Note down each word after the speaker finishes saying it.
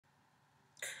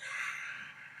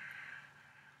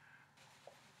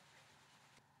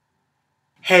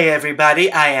Hey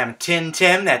everybody, I am Tin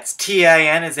Tim, that's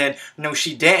T-I-N as in no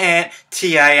she didn't,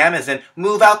 T-I-M as in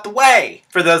move out the way!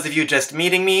 For those of you just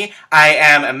meeting me, I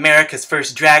am America's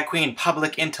first drag queen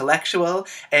public intellectual,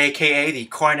 aka the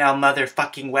Cornell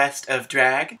motherfucking West of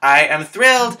drag. I am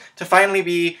thrilled to finally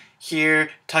be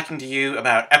here talking to you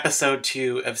about episode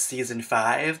 2 of season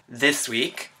 5. This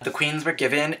week, the queens were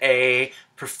given a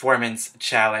performance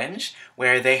challenge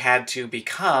where they had to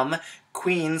become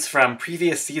queens from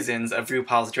previous seasons of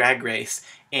RuPaul's Drag Race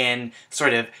in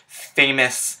sort of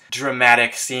famous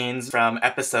dramatic scenes from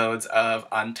episodes of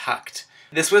Untucked.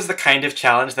 This was the kind of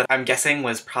challenge that I'm guessing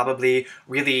was probably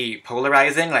really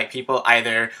polarizing, like people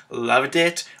either loved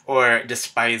it or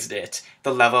despised it.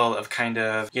 The level of kind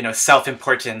of,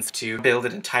 self-importance to build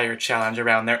an entire challenge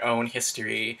around their own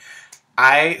history.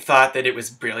 I thought that it was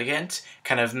brilliant,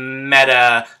 kind of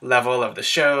meta level of the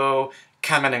show,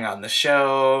 commenting on the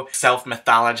show,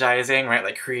 self-mythologizing, right,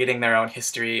 like creating their own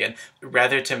history, and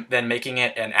rather than making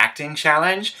it an acting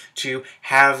challenge, to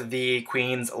have the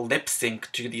queens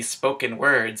lip-sync to the spoken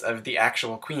words of the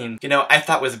actual queen, I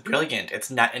thought was brilliant. It's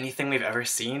not anything we've ever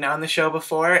seen on the show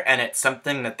before, and it's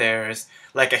something that there's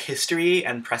like a history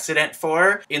and precedent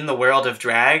for in the world of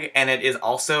drag, and it is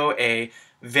also a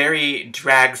very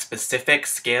drag-specific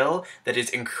skill that is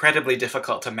incredibly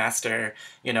difficult to master,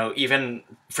 even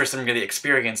for some really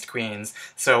experienced queens.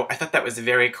 So I thought that was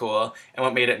very cool, and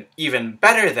what made it even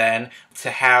better then,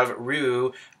 to have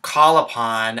Ru call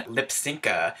upon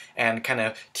lipsynca and kind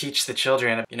of teach the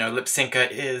children. Lipsynca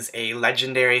is a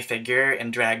legendary figure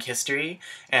in drag history,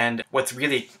 and what's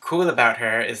really cool about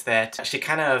her is that she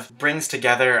kind of brings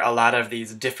together a lot of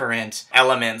these different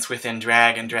elements within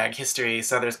drag and drag history.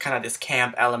 So there's kind of this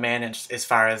camp element as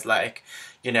far as like,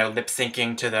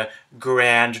 lip-syncing to the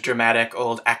grand, dramatic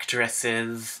old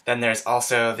actresses. Then there's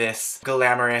also this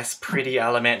glamorous, pretty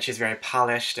element. She's very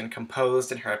polished and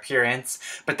composed in her appearance.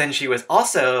 But then she was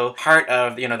also part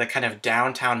of, the kind of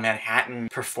downtown Manhattan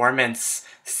performance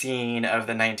scene of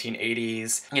the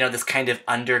 1980s. This kind of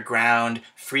underground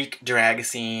freak drag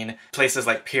scene. Places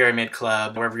like Pyramid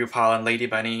Club, where RuPaul and Lady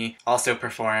Bunny also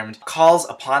performed, calls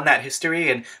upon that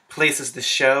history and places the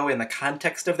show in the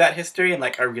context of that history in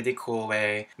like a really cool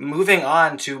way. Moving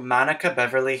on to Monica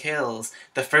Beverly Hillz.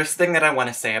 The first thing that I want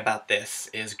to say about this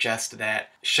is just that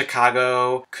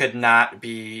Chicago could not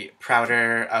be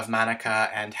prouder of Monica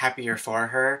and happier for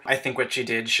her. I think what she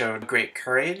did showed great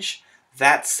courage.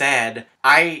 That said,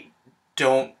 I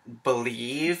don't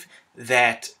believe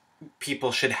that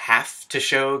people should have to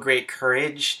show great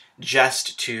courage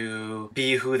just to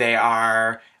be who they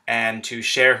are and to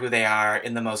share who they are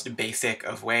in the most basic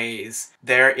of ways.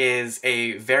 There is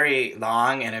a very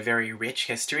long and a very rich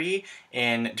history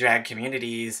in drag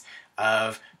communities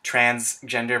of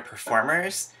transgender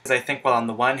performers. I think while on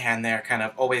the one hand they're kind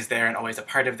of always there and always a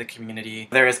part of the community,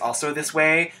 there is also this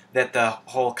way that the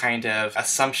whole kind of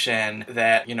assumption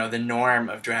that, the norm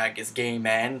of drag is gay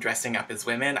men dressing up as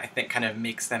women, I think kind of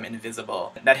makes them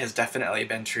invisible. That has definitely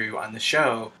been true on the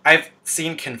show. I've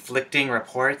seen conflicting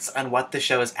reports on what the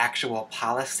show's actual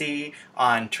policy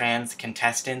on trans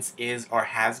contestants is or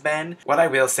has been. What I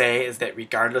will say is that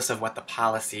regardless of what the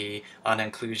policy on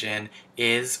inclusion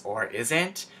is or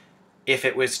isn't, if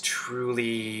it was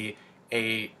truly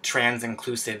a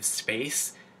trans-inclusive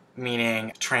space,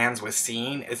 meaning trans was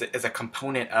seen as a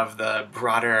component of the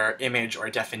broader image or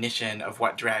definition of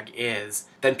what drag is,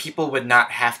 then people would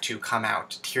not have to come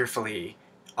out tearfully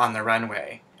on the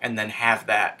runway and then have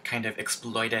that kind of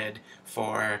exploited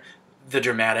for the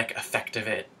dramatic effect of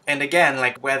it. And again,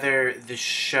 like whether the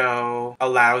show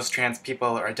allows trans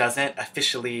people or doesn't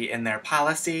officially in their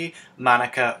policy,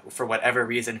 Monica, for whatever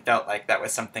reason, felt like that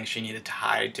was something she needed to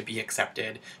hide to be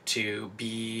accepted, to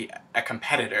be a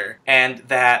competitor. And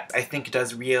that, I think,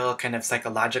 does real kind of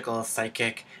psychological,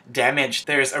 psychic damage.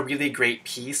 There's a really great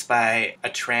piece by a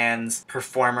trans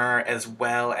performer as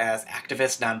well as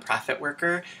activist nonprofit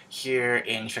worker here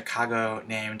in Chicago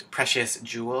named Precious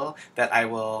Jewel that I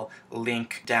will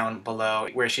link down below,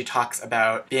 where she talks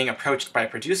about being approached by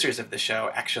producers of the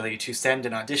show actually to send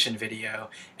an audition video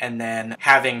and then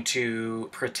having to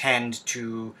pretend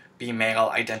to be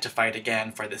male identified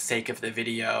again for the sake of the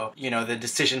video. The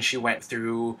decision she went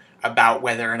through about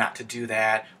whether or not to do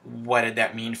that, what did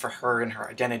that mean for her and her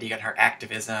identity and her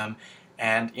activism,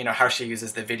 and how she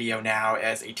uses the video now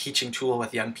as a teaching tool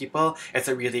with young people. It's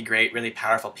a really great, really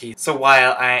powerful piece. So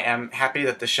while I am happy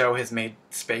that the show has made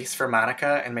space for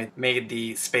Monica and made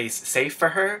the space safe for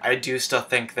her, I do still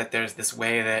think that there's this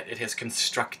way that it has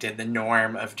constructed the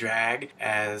norm of drag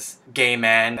as gay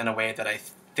men in a way that I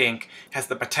think has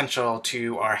the potential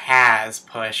to, or has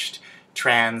pushed,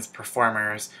 trans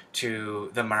performers to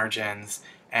the margins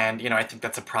And, I think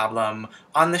that's a problem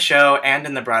on the show and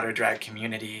in the broader drag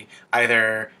community.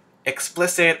 Either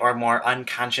explicit or more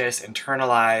unconscious,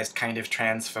 internalized kind of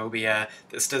transphobia,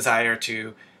 this desire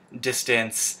to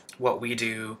distance what we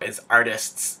do as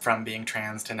artists from being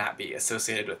trans to not be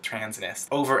associated with transness.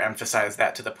 Overemphasize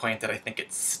that to the point that I think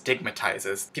it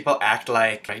stigmatizes. People act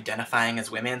like identifying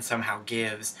as women somehow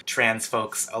gives trans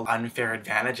folks an unfair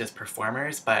advantage as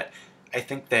performers, but I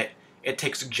think that it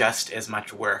takes just as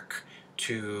much work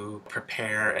to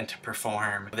prepare and to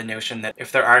perform. The notion that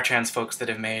if there are trans folks that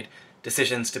have made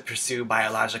decisions to pursue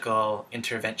biological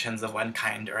interventions of one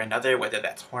kind or another, whether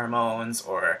that's hormones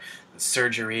or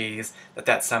surgeries,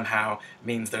 that somehow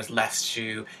means there's less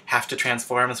to have to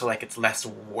transform, so like it's less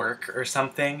work or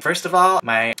something. First of all,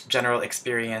 my general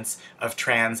experience of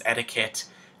trans etiquette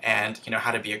and, how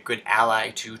to be a good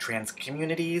ally to trans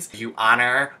communities. You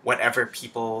honor whatever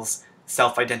people's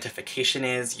self-identification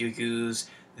is, you use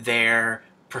their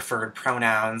preferred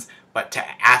pronouns, but to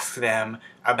ask them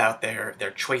about their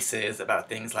choices about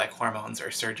things like hormones or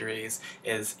surgeries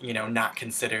is, not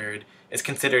considered, is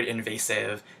considered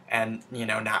invasive and,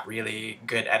 not really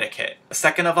good etiquette.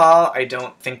 Second of all, I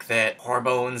don't think that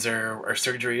hormones or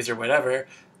surgeries or whatever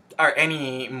are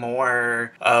any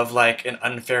more of like an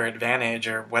unfair advantage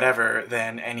or whatever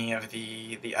than any of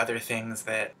the other things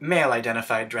that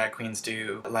male-identified drag queens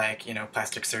do, like,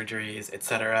 plastic surgeries,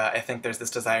 etc. I think there's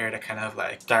this desire to kind of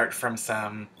like start from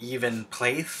some even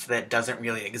place that doesn't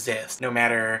really exist. No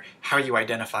matter how you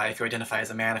identify, if you identify as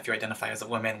a man, if you identify as a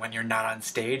woman, when you're not on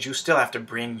stage, you still have to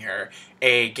bring your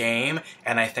A game,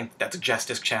 and I think that's just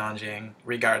as challenging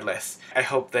regardless. I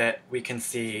hope that we can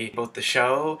see both the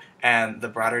show and the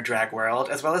broader drag world,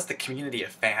 as well as the community of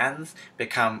fans,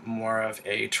 become more of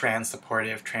a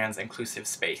trans-supportive, trans-inclusive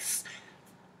space.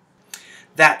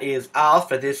 That is all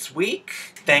for this week.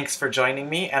 Thanks for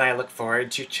joining me, and I look forward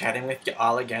to chatting with you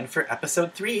all again for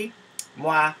episode 3.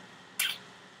 Mwah!